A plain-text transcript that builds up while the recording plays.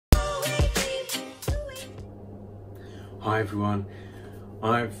Hi everyone.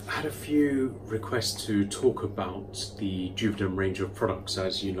 I've had a few requests to talk about the Juvéderm range of products.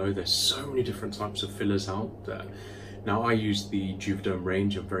 As you know, there's so many different types of fillers out there. Now I use the Juvéderm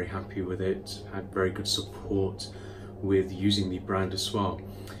range, I'm very happy with it, had very good support with using the brand as well.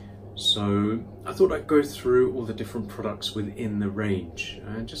 So I thought I'd go through all the different products within the range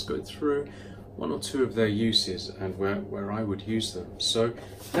and just go through one or two of their uses and where I would use them. So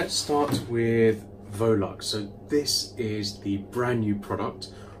let's start with Volux. So this is the brand new product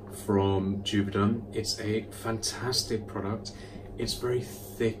from Juvéderm. It's a fantastic product. It's very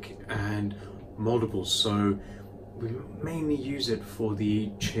thick and moldable, so we mainly use it for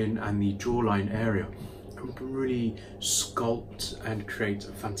the chin and the jawline area, and we can really sculpt and create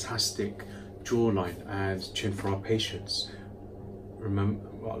a fantastic jawline and chin for our patients. Remember,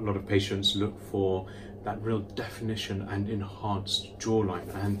 a lot of patients look for that real definition and enhanced jawline,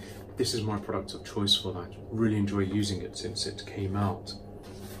 and this is my product of choice for that. Really enjoy using it since it came out.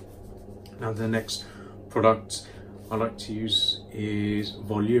 Now the next product I like to use is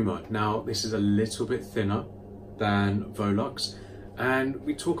Voluma. Now this is a little bit thinner than Volux, and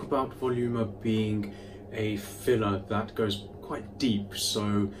we talk about Voluma being a filler that goes quite deep,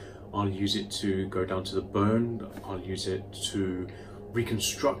 so I'll use it to go down to the bone, I'll use it to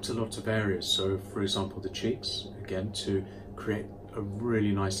reconstruct a lot of areas. So for example, the cheeks, again, to create a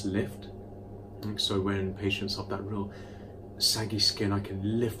really nice lift. And so when patients have that real saggy skin, I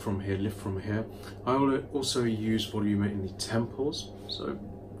can lift from here, lift from here. I will also use Voluma in the temples. So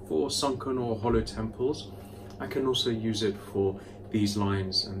for sunken or hollow temples, I can also use it for these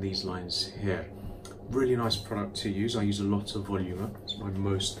lines and these lines here. Really nice product to use. I use a lot of Voluma. It's my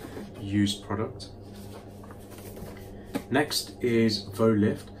most used product. Next is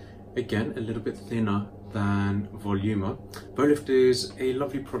Volift. Again, a little bit thinner than Voluma. Volift is a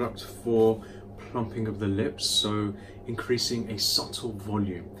lovely product for plumping of the lips, so increasing a subtle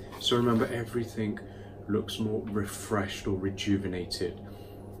volume. So remember, everything looks more refreshed or rejuvenated.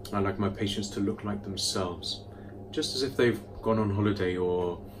 I like my patients to look like themselves, just as if they've gone on holiday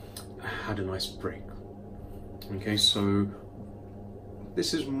or had a nice break. Okay, so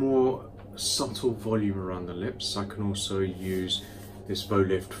this is more subtle volume around the lips. I can also use this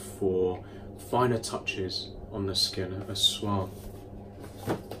Volift for finer touches on the skin as well.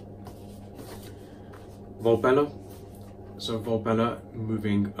 Volbella. So Volbella,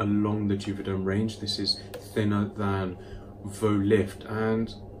 moving along the Juvéderm range, this is thinner than Volift,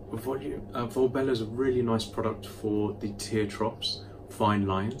 and Volbella is a really nice product for the tear drops, fine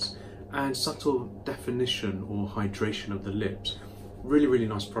lines, and subtle definition or hydration of the lips. Really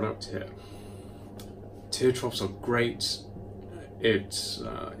nice product here. Tear troughs are great.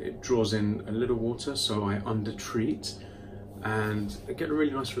 It draws in a little water, so I under treat and I get a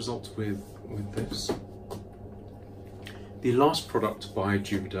really nice result with this. The last product by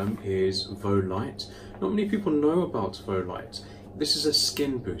Juvéderm is Volite. Not many people know about Volite. This is a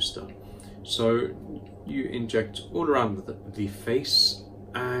skin booster. So you inject all around the face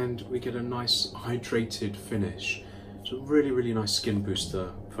and we get a nice hydrated finish. So really nice skin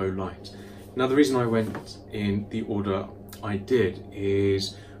booster, Volite. Now the reason I went in the order I did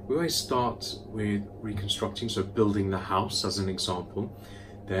is we always start with reconstructing, so building the house as an example,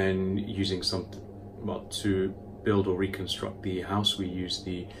 then using something to build or reconstruct the house. We use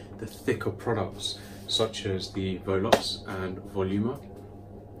the thicker products such as the Volux and Voluma.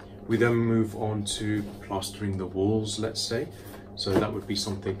 We then move on to plastering the walls, let's say. So that would be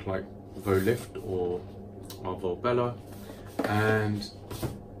something like Volift or Volbella, and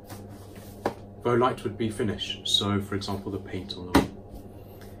Volite would be finish. So for example, the paint on the wall.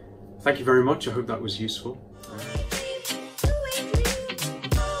 Thank you very much. I hope that was useful.